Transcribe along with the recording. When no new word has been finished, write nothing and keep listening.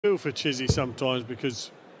feel for Chizzy sometimes because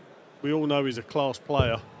we all know he's a class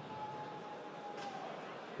player.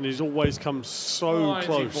 And he's always come so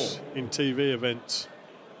close in TV events.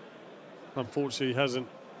 Unfortunately, he hasn't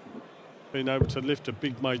been able to lift a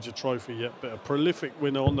big major trophy yet, but a prolific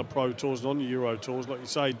winner on the Pro Tours and on the Euro Tours, like you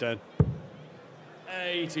say, Dan.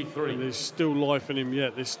 83. And there's still life in him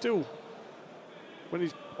yet. There's still, when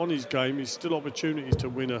he's on his game, there's still opportunities to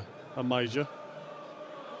win a major.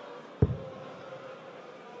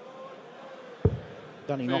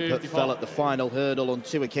 Danny Noppert fell at the final hurdle on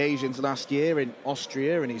 2 occasions last year in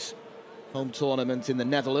Austria and his home tournament in the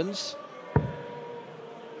Netherlands.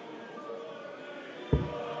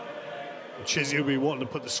 Chizzy will be wanting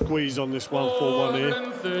to put the squeeze on this 1-4-1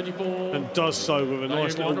 here, and does so with a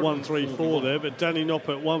nice little 1-3-4 there. But Danny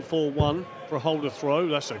Noppert 1-4-1 for a holder throw.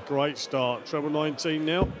 That's a great start. Treble 19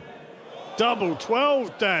 now. Double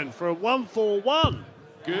 12, Dan, for a 1-4-1.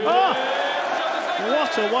 What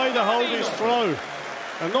a way to hold his throw.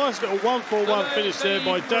 A nice little 1-4-1 finish there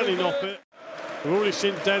by Danny Noppert. We've already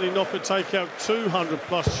seen Danny Noppert take out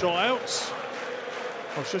 200+ shot outs.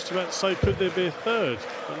 I was just about to say, could there be a third?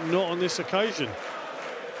 But not on this occasion.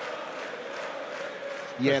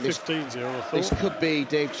 Yeah, 15-0, I thought. This could be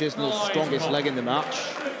Dave Chisnell's strongest leg in the match.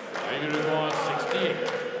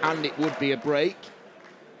 And it would be a break.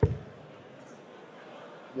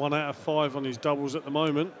 1 out of 5 on his doubles at the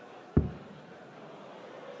moment.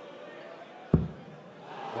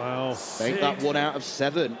 Wow. Make that 1 out of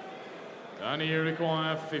 7. And you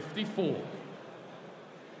require 54.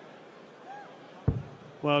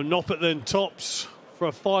 Well, Noppert then tops for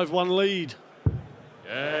a 5-1 lead.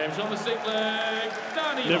 James on the stick leg.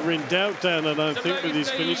 Danny Never in doubt, Dan, I don't think, with his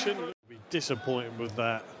finishing. Be disappointed with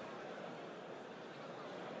that.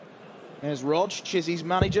 There's Rog, Chizzy's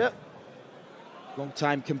manager.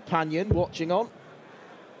 Long-time companion watching on.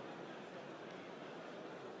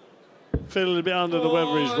 Feeling a bit under the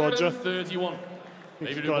weather is Roger. 31.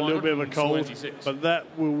 He's got a little bit of a cold, but that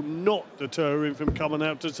will not deter him from coming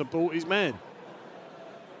out to support his man.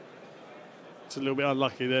 It's a little bit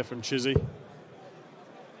unlucky there from Chizzy.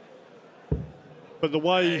 But the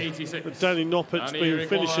way that Danny Noppert's been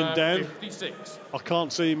finishing, Dan, 56. I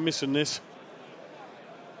can't see him missing this.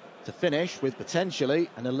 To finish with potentially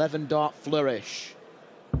an 11-dart flourish.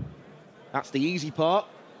 That's the easy part.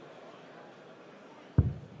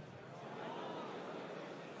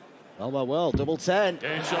 Well, double 10.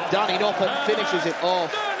 Danny Noppert finishes it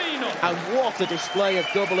off. And what a display of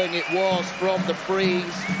doubling it was from the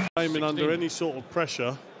freeze. Aiming under any sort of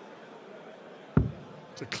pressure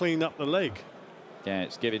to clean up the leg. Yeah,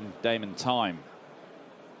 it's giving Damon time.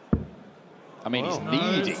 I mean, he's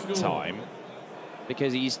needing time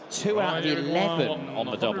because he's 2 out of 11 on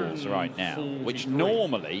the doubles right now, which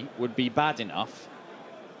normally would be bad enough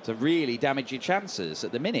to really damage your chances.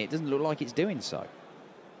 At the minute, it doesn't look like it's doing so.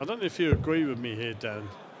 I don't know if you agree with me here, Dan,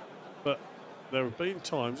 but there have been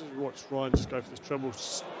times, as we watched Ryan just go for this treble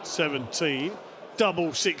 17,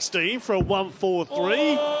 double 16 for a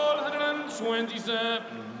 1-4-3. 127.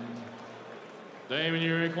 Damon,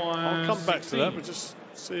 you require I'll come back 16. to that, but just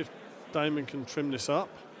see if Damon can trim this up.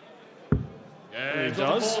 Yeah, he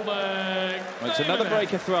does. Well, it's another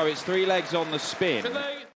breaker throw. It's 3 legs on the spin.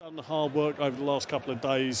 Done the hard work over the last couple of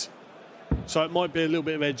days, so it might be a little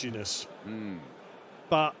bit of edginess.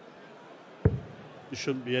 But you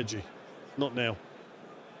shouldn't be edgy. Not now.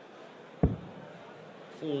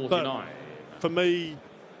 49. But for me,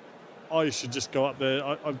 I should just go up there.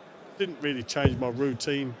 I didn't really change my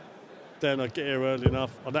routine. Then I'd get here early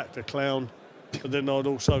enough. I'd act a clown. But then I'd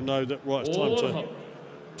also know that, right, it's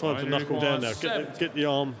time to knuckle down now. Get the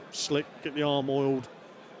arm slick, get the arm oiled,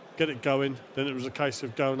 get it going. Then it was a case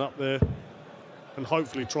of going up there and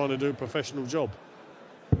hopefully trying to do a professional job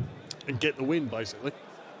and get the win, basically.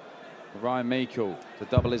 Ryan Meikle to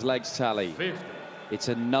double his legs tally. 50. It's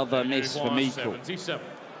another miss for Meikle. 77.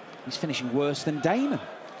 He's finishing worse than Damon.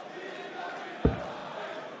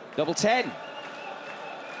 Double 10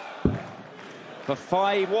 for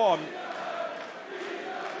 5-1.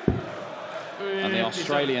 And the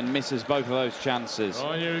Australian misses both of those chances.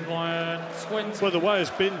 Well, the way it's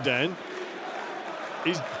been, Dan,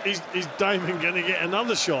 is Damon going to get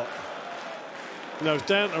another shot? You know, it's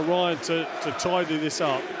down to Ryan to tidy this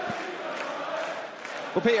up.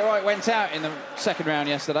 Well, Peter Wright went out in the second round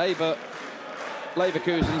yesterday, but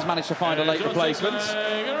Leverkusen's managed to find a late replacement,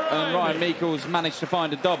 and Ryan Meikle's managed to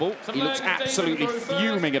find a double. He looks absolutely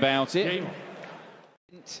fuming about it.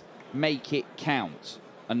 Didn't make it count,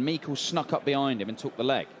 and Meikle snuck up behind him and took the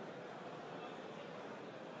leg.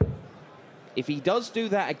 If he does do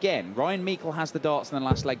that again, Ryan Meikle has the darts in the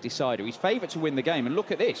last leg decider. He's favourite to win the game, and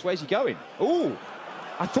look at this. Where's he going? Ooh!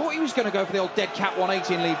 I thought he was going to go for the old dead cat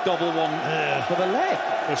 180 and leave double one for the leg.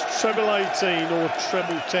 It's treble 18 or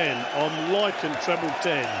treble 10. I'm liking treble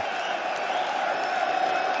 10.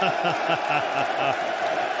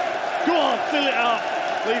 Go on, fill it up.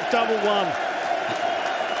 Leave double one.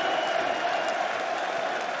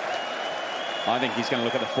 I think he's going to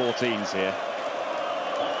look at the 14s here.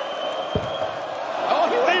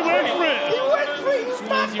 He went for it. He went for it. He's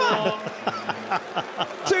madman.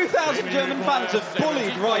 2,000 German fans have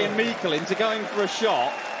bullied Ryan Meikle into going for a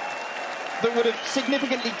shot that would have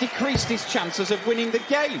significantly decreased his chances of winning the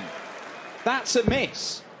game. That's a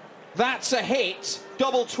miss. That's a hit.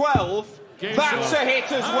 Double 12. That's a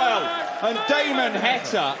hit as well. And Damon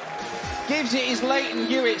Heta gives it his Leighton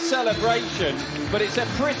Hewitt celebration, but it's a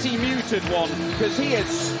pretty muted one because he has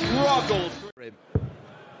struggled.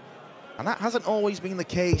 And that hasn't always been the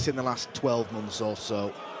case in the last 12 months or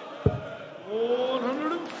so.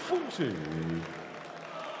 140.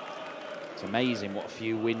 It's amazing what a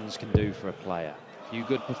few wins can do for a player. A few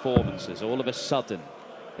good performances. All of a sudden,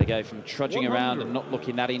 they go from trudging around and not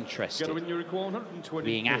looking that interested,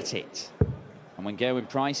 being at it. And when Gerwyn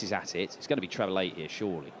Price is at it, it's going to be treble 8 here,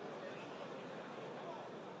 surely.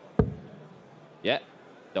 Yeah,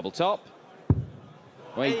 double top.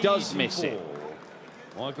 Well, he does miss it.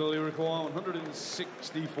 Michael, you require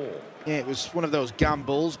 164. Yeah, it was one of those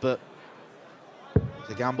gambles, but it's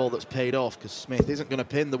a gamble that's paid off because Smith isn't going to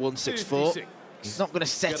pin the 164. He's not going to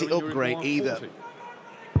set it up great either.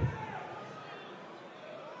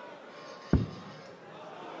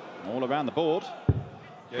 All around the board.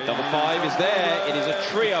 Double 5 is there. It is a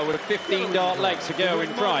trio with a 15-dart leg to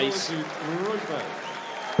Gerwyn Price.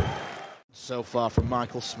 So far from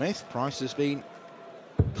Michael Smith, Price has been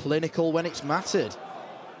clinical when it's mattered.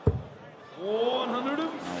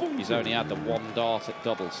 140. He's only had the 1 dart at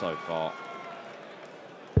double so far.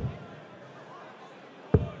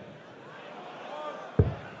 It's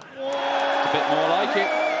a bit more like it.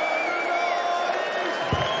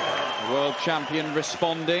 The world champion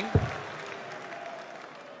responding.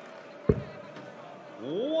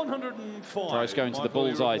 105. Price going to the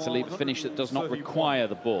bullseye to leave a finish that does not require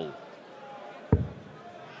the bull.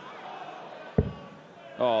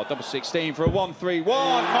 Oh, double 16 for a 1-3-1.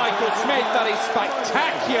 Michael Smith, that is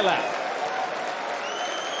spectacular.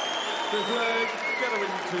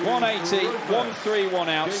 180, 1-3-1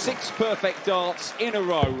 out, 6 perfect darts in a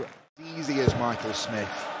row. Easy as Michael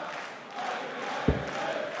Smith.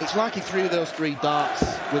 It's like he threw those 3 darts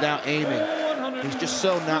without aiming. He's just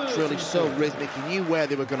so natural, he's so rhythmic, he knew where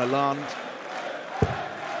they were going to land.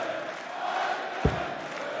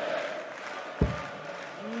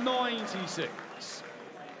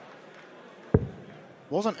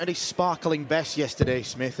 Wasn't at his sparkling best yesterday,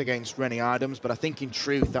 Smith, against Rennie Adams, but I think in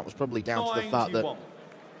truth that was probably down to the fact that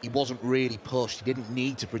he wasn't really pushed. He didn't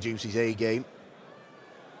need to produce his A game.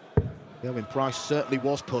 Gerwyn Price certainly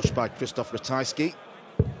was pushed by Krzysztof Ratajski.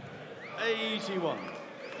 81.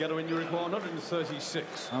 Gerwyn, you require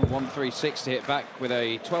 136. And 136 to hit back with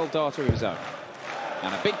a 12-darter of his own.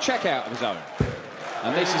 And a big checkout of his own.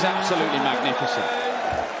 And this is absolutely magnificent.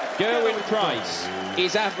 Gerwyn Price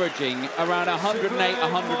is averaging around 108,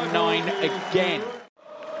 109 again.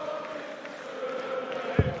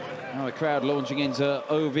 Now the crowd launching into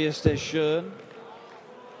Obvious des Schön.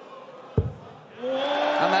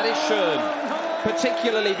 And that is Schön.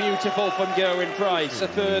 Particularly beautiful from Gerwyn Price, a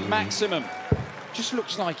 3rd maximum. Just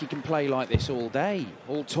looks like he can play like this all day,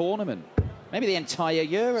 all tournament. Maybe the entire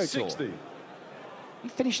Euro Tour. He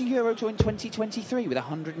finished the Euro Tour in 2023 with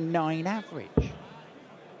 109 average.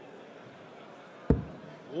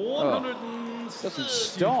 Oh, doesn't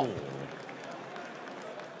stop.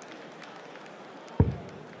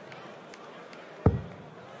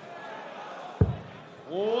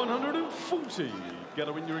 $140.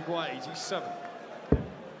 Gerwyn, you require 87.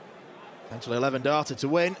 Potential 11-darter to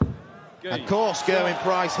win. Of course, Gerwyn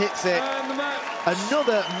Price hits it.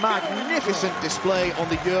 Another magnificent display on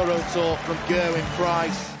the Euro Tour from Gerwyn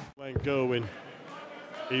Price. Van Gerwen,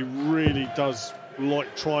 he really does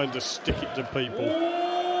like trying to stick it to people.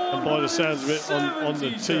 And by the sounds of it, on the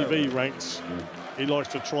TV ranks, he likes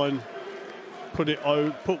to try and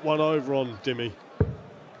put one over on Dimmy.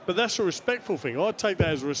 But that's a respectful thing. I take that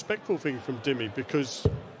as a respectful thing from Dimmy because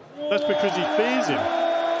that's because he fears him.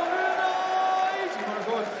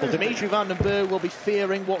 Well, Dimitri Van den Bergh will be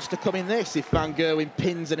fearing what's to come in this if Van Gerwen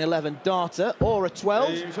pins an 11-darter or a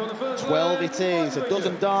 12. 12 it is. A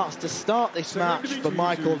dozen darts to start this match for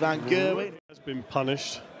Michael Van Gerwen. Has been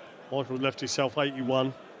punished. Michael left himself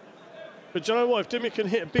 81. But do you know what? If Dimmy can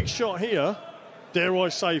hit a big shot here, dare I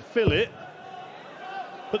say, fill it,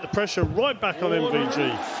 put the pressure right back on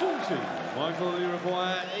MVG. Michael, you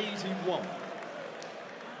require 81.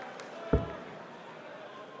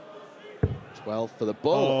 12 for the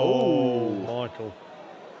ball. Oh, Ooh. Michael.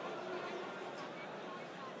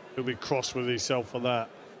 He'll be cross with himself for that.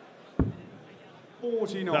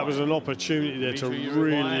 49. That was an opportunity there to Dimitri, you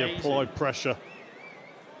really require 80. apply pressure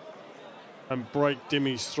and break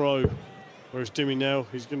Dimmy's throw. Whereas Dimmy now,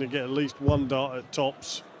 he's going to get at least one dart at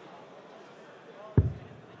tops.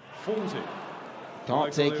 40.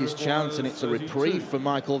 Can't take his chance, and it's a reprieve for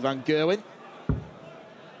Michael Van Gerwen.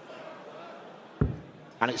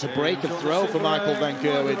 And it's a break of throw for Michael Van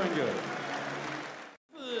Gerwen.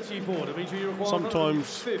 34. Dimitri, you require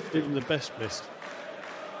Sometimes 150. even the best missed.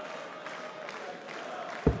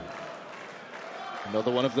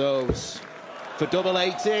 Another one of those for double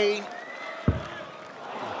 18.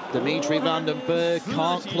 Dimitri Van den Bergh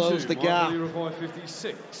can't close the gap. Michael, you require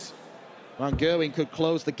 56. Van Gerwen could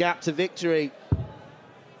close the gap to victory.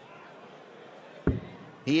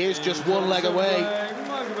 He is just one leg away.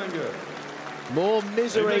 Michael Van Gerwen. More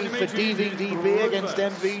misery for DVDB against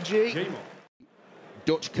MVG. Game on.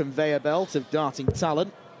 Dutch conveyor belt of darting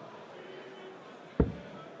talent.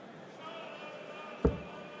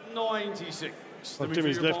 96. Well,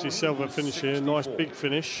 Dimmy's left himself a finish here. Nice big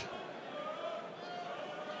finish.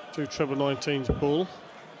 2 treble 19's ball.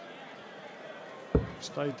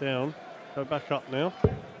 Stay down. Go back up now.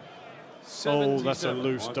 Oh, that's a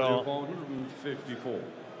loose dart. 154.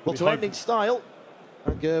 Well, to end in style,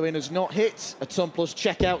 Van Gerwen has not hit a ton plus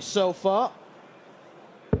checkout so far.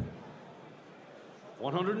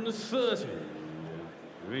 130.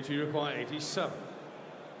 Dimitri, you require 87.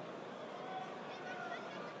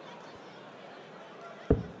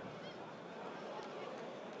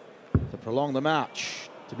 To prolong the match,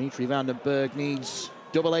 Dimitri Van den Bergh needs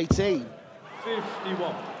double 18.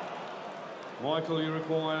 51. Michael, you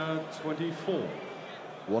require 24.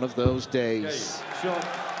 One of those days. Shot.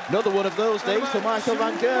 Another one of those days for Michael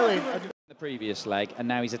Van Gerwen. The previous leg, and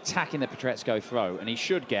now he's attacking the Petretsko throw, and he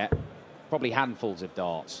should get probably handfuls of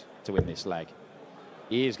darts to win this leg.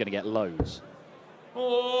 He is going to get loads.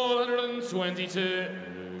 122.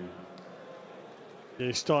 Yeah,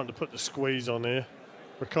 he's starting to put the squeeze on here.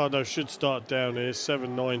 Ricardo should start down here.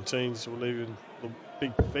 7-19s will leave him the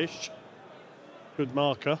big fish. Good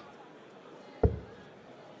marker.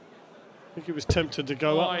 I think he was tempted to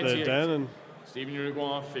go up there, Dan, and Stephen, you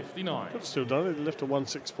require 59. but still done it. He left a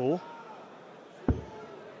 164.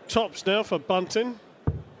 Tops now for Bunting.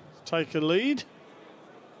 Take a lead.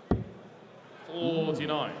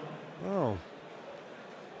 49. Oh,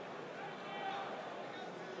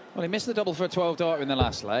 Well, he missed the double for a 12 darter in the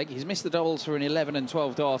last leg. He's missed the doubles for an 11 and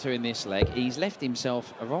 12 darter in this leg. He's left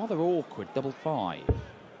himself a rather awkward double 5.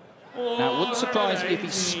 Now, it wouldn't surprise me if he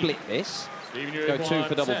split this. Stephen, you Go require 2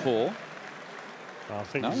 for double 10. 4. I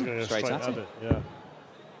think No, he's going to go straight straight at at it. it. Yeah.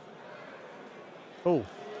 Oh,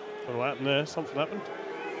 what happened there? Something happened.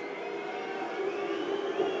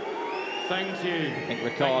 Thank you. I think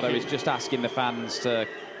Ricardo is just asking the fans to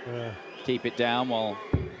Yeah. keep it down while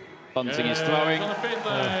Bunting is throwing. On the fifth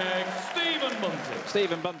leg, Stephen Bunting.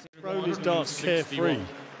 Stephen Bunting. Throwing his darts carefree.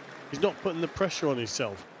 He's not putting the pressure on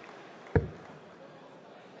himself.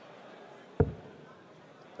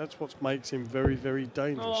 That's what makes him very, very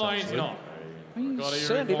dangerous. Oh, he's actually. not. He's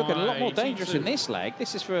certainly looking a lot more dangerous in 82. this leg.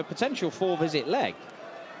 This is for a potential 4-visit leg.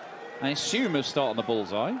 I assume he'll start on the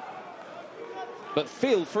bullseye. But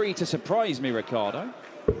feel free to surprise me, Ricardo.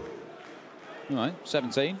 All right,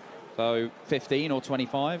 17. So 15 or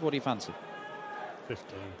 25, what do you fancy?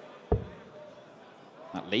 15.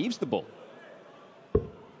 That leaves the ball.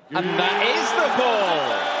 And that is the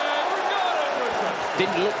ball!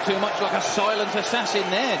 Didn't look too much like a silent assassin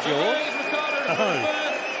there, George.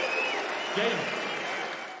 Game.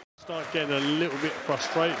 Start getting a little bit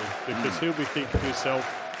frustrated because he'll be thinking to himself,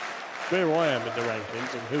 where I am in the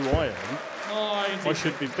rankings and who I am, I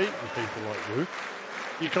should be beating people like you.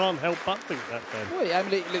 You can't help but think that then. Well, I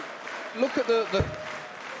mean, look at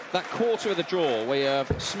that quarter of the draw where you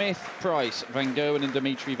have Smith, Price, Van Gerwen and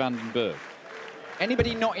Dimitri Van den Bergh.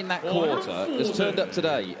 Anybody not in that quarter has turned up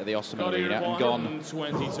today at the Osman Arena and gone,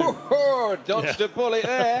 oh, dodged a bullet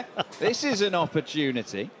there. This is an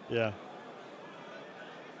opportunity. Yeah.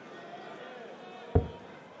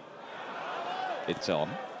 It's on.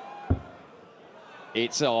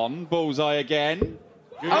 It's on. Bullseye again.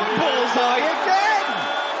 And bullseye again!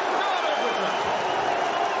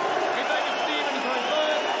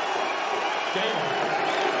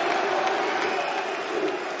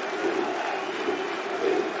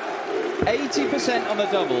 80% on the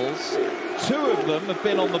doubles. 2 of them have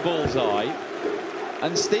been on the bullseye.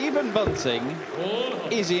 And Stephen Bunting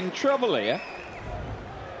is in trouble here.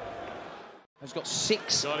 Has got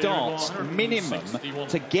 6 darts minimum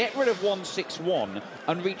to get rid of 161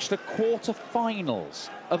 and reach the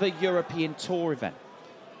quarter-finals of a European Tour event.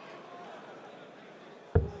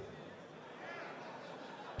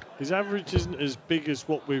 His average isn't as big as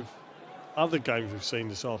what other games we've seen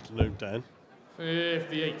this afternoon, Dan.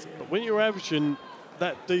 58. But when you're averaging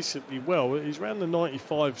that decently well, he's around the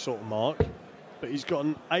 95 sort of mark, but he's got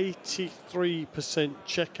an 83%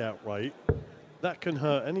 checkout rate. That can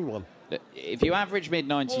hurt anyone. If you average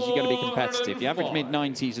mid-90s, you're going to be competitive. You average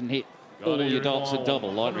mid-90s and hit all your darts at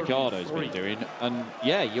double, like Ricardo's been doing, and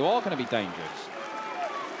yeah, you are going to be dangerous.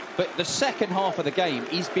 But the second half of the game,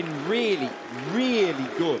 he's been really, really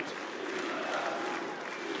good.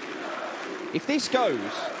 If this goes,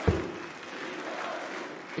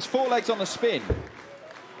 it's 4 legs on the spin.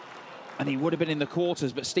 And he would have been in the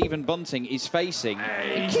quarters, but Stephen Bunting is facing...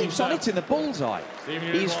 He keeps on hitting the bullseye.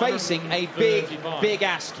 He's facing a big, big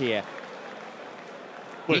ask here.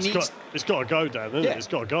 Well, it's got to go, Dan, isn't it? It's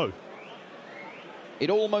got to go.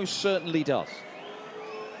 It almost certainly does.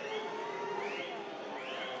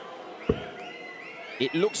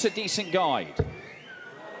 It looks a decent guide.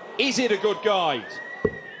 Is it a good guide?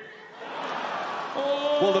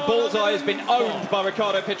 Well, the bullseye has been owned by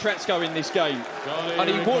Riccardo Pietrezco in this game. And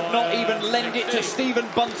he would not even lend it to Stephen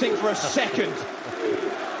Bunting for a second.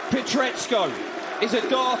 Pietrezco is a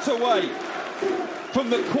dart away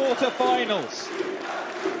from the quarter-finals.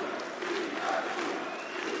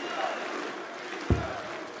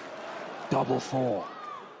 Double 4.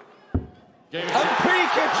 And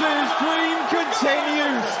Pikachu's dream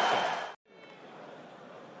continues.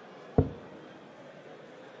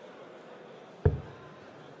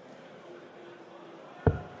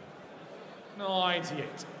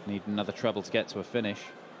 Need another treble to get to a finish.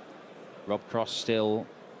 Rob Cross still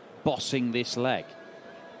bossing this leg.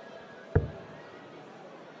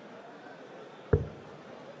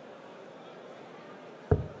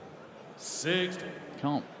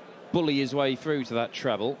 Can't bully his way through to that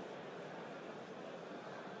treble.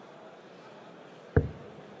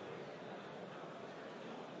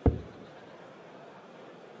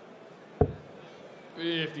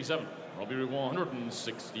 $57. Robbie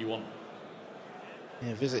 161.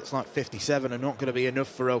 Yeah, visits like 57 are not going to be enough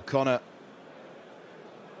for O'Connor.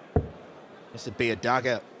 This would be a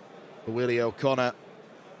dagger for Willie O'Connor.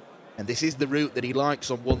 And this is the route that he likes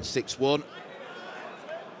on 161.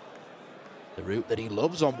 The route that he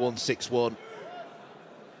loves on 161.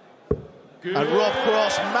 And Rob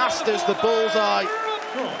Cross masters the bullseye.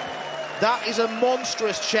 That is a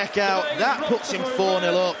monstrous checkout. That puts him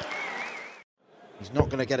 4-0 up. He's not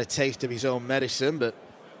going to get a taste of his own medicine, but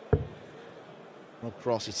Rob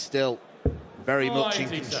Cross is still very much in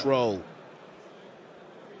control.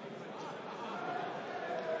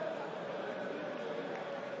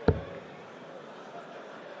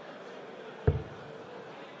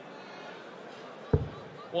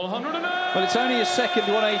 Well, it's only his second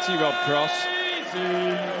 180, Rob Cross.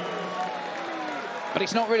 But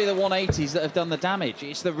it's not really the 180s that have done the damage.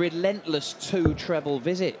 It's the relentless 2 treble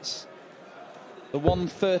visits. The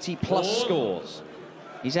 130-plus scores.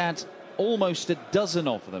 He's had almost a dozen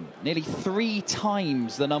of them, nearly 3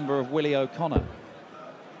 times the number of Willie O'Connor.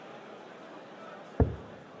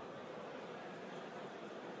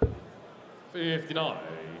 $59.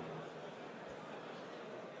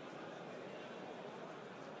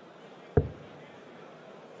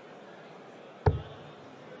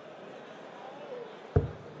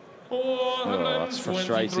 Oh, that's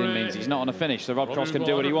frustrating. It means he's not on a finish, so Rob Cross can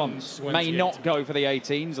do what he wants. May not go for the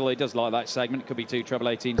 18s, although he does like that segment. It could be 2 treble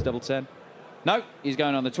 18s, double 10. No, he's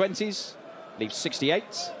going on the 20s. Leaves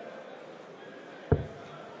 68.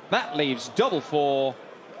 That leaves double 4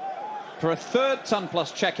 for a 3rd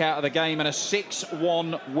ton-plus checkout of the game and a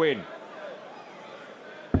 6-1 win.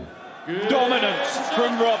 Dominance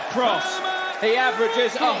from Rob Cross. He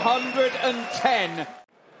averages 110.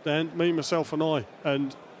 Dan, me, myself and I.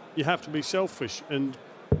 And you have to be selfish, and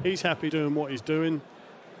he's happy doing what he's doing.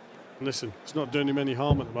 And listen, it's not doing him any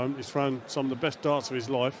harm at the moment. He's thrown some of the best darts of his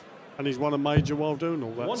life, and he's won a major while doing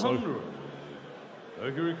all that. 100.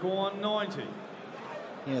 Oguric 190.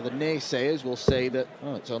 Yeah, the naysayers will say that,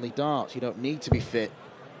 oh, it's only darts, you don't need to be fit.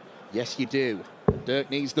 Yes, you do. Dirk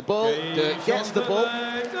needs the ball. Dirk gets the ball.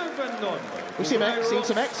 We've seen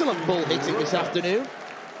some excellent ball hitting this afternoon.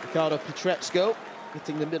 Riccardo Pietrezco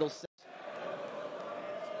hitting the middle set.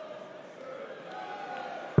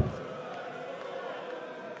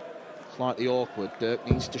 Slightly awkward. Dirk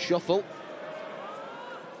needs to shuffle.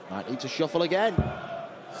 Might need to shuffle again.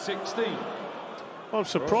 16. I'm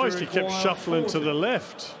surprised he kept shuffling to the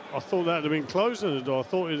left. I thought that would have been closing the door. I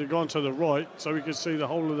thought he'd have gone to the right so we could see the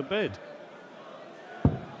whole of the bed.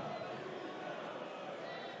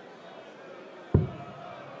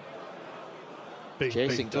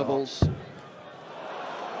 Chasing big doubles.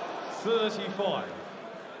 35.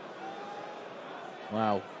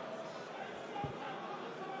 Wow.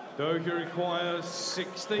 Doga requires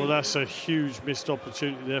 60. Well, that's a huge missed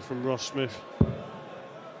opportunity there from Ross Smith.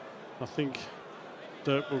 I think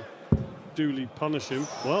Dirk will duly punish him.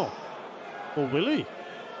 Well, or will he?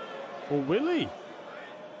 Or will he?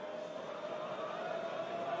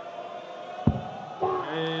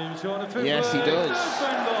 Yes, he does.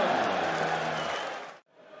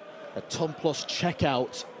 A ton plus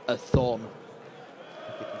checkout-a-thon,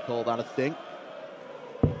 if you can call that a thing.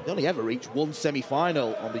 They only ever reached one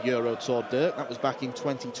semi-final on the Euro Tour, Dirk. That was back in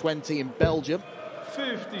 2020 in Belgium.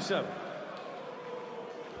 57.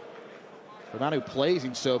 The man who plays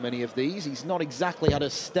in so many of these, he's not exactly had a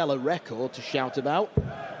stellar record to shout about.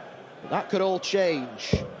 But that could all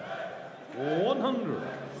change. 100.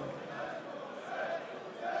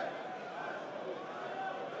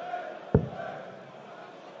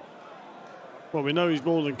 Well, we know he's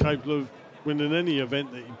more than capable of winning any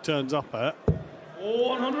event that he turns up at.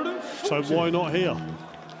 140. So why not here?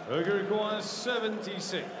 Doga requires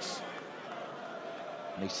 76.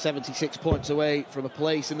 And he's 76 points away from a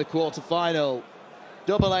place in the quarter-final.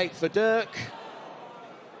 Double 8 for Dirk.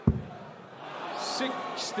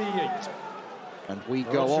 68. And we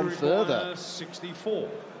go on further. 64.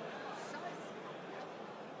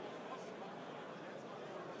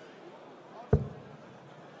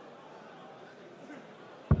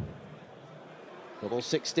 Double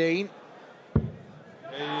 16.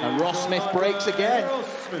 And Ross Smith breaks again.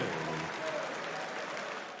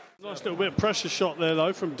 Nice little bit of pressure shot there,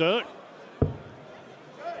 though, from Dirk.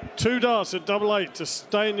 2 darts at double 8 to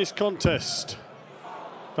stay in this contest.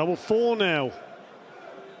 Double 4 now.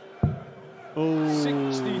 Oh.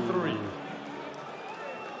 63.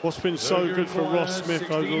 What's been so good for Ross Smith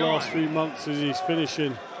over the last 3 months is his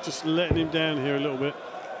finishing. Just letting him down here a little bit.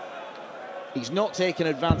 He's not taken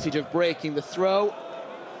advantage of breaking the throw.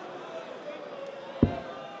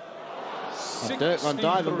 And Dirk van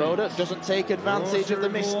Duijvenbode doesn't take advantage of the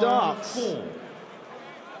missed darts.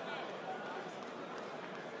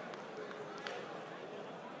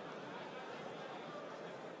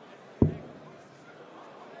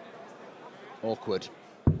 Awkward.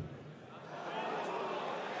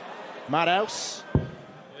 Madhouse.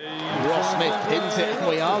 Ross Smith pins it, and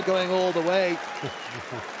we are going all the way.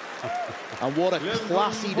 And what a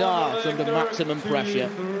classy dart under maximum pressure.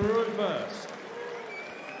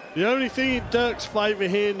 The only thing in Dirk's favour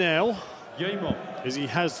here now is he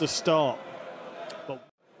has the start. But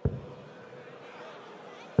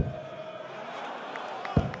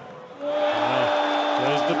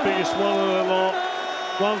there's the biggest one of the lot.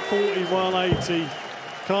 140, 180.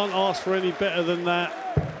 Can't ask for any better than that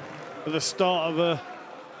at the start of a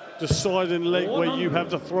deciding leg where you have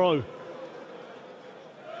the throw.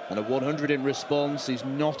 And a 100 in response is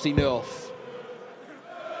not enough.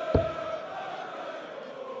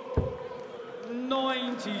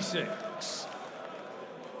 96.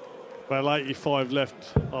 Well, 85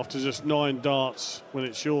 left after just 9 darts when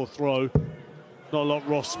it's your throw. Not a lot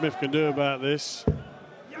Ross Smith can do about this.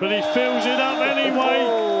 But he fills it up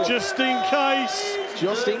anyway, just in case.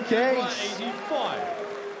 Just in case. 85.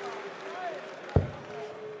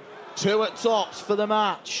 2 at tops for the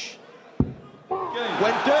match.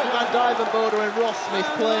 When Dirk van Duijvenbode and Ross Smith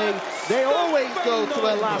play, they always go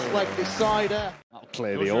to a last leg decider. That'll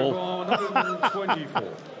clear the all. 124.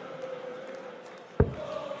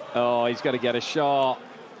 Oh, he's got to get a shot.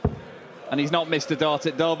 And he's not missed a dart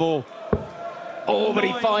at double. Oh, but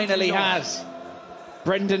he finally has.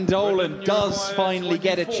 Brendan Dolan does finally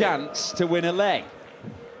get a chance to win a leg.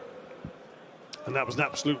 And that was an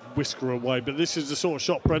absolute whisker away. But this is the sort of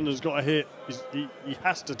shot Brendan's got to hit. He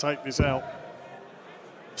has to take this out.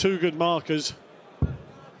 2 good markers.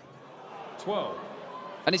 12.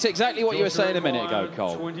 And it's exactly what you were saying a minute ago,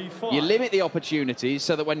 Cole. 25. You limit the opportunities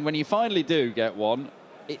so that when you finally do get one,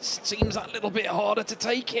 it seems that little bit harder to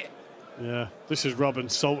take it. Yeah, this is rubbing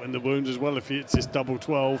salt in the wound as well if he hits this double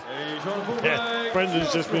 12. Yeah,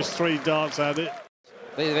 Brendan's just missed 3 darts at it.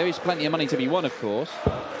 There is plenty of money to be won, of course.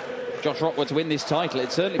 Josh Rock were to win this title,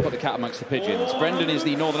 it'd certainly put the cat amongst the pigeons. Brendan is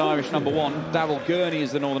the Northern Irish #1. Darryl Gurney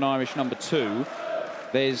is the Northern Irish #2.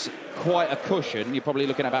 There's quite a cushion. You're probably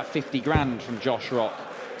looking at about 50 grand from Josh Rock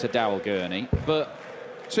to Darryl Gurney. But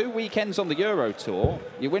 2 weekends on the Euro Tour,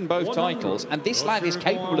 you win both titles, and this lad is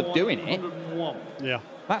capable of doing it. Yeah.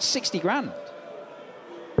 That's 60 grand.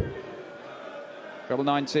 Double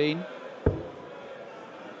 19.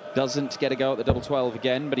 Doesn't get a go at the double 12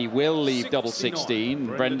 again, but he will leave double 16.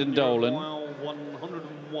 Brendan Dolan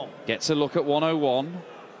gets a look at 101.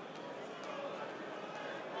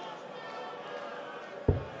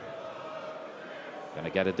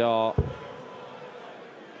 Going to get a dart.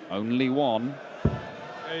 Only one.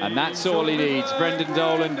 And that's all he needs. Brendan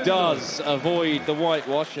Dolan does avoid the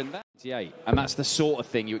whitewash, and that's the sort of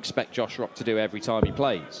thing you expect Josh Rock to do every time he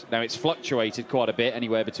plays. Now, it's fluctuated quite a bit,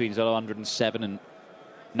 anywhere between 107 and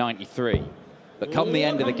 93. But come the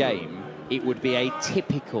end of the game, it would be a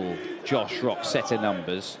typical Josh Rock set of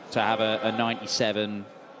numbers to have a 97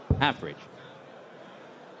 average.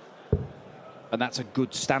 And that's a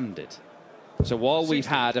good standard. So while we've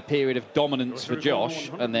had a period of dominance for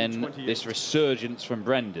Josh and then this resurgence from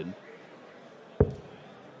Brendan,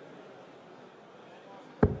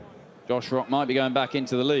 Josh Rock might be going back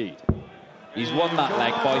into the lead. He's won that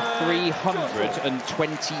leg by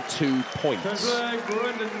 322 points.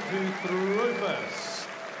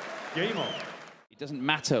 Game on. It doesn't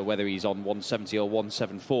matter whether he's on 170 or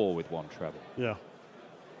 174 with one treble. Yeah,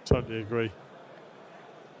 totally agree.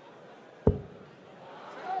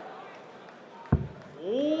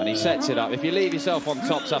 And he sets it up. If you leave yourself on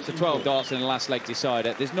tops after 12 darts in the last leg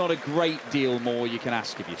decider, there's not a great deal more you can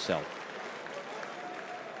ask of yourself.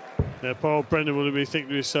 Yeah, poor Brendan would be thinking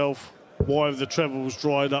to himself, why have the trebles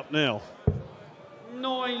dried up now?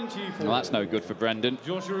 94. Well, that's no good for Brendan.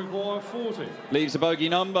 Joshua requires 40. Leaves a bogey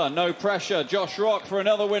number, no pressure. Josh Rock for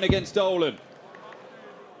another win against Dolan.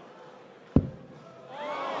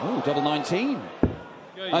 Oh, double 19.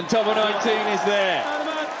 And double 19 is there.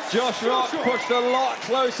 Josh Rock pushed a lot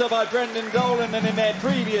closer by Brendan Dolan than in their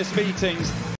previous meetings.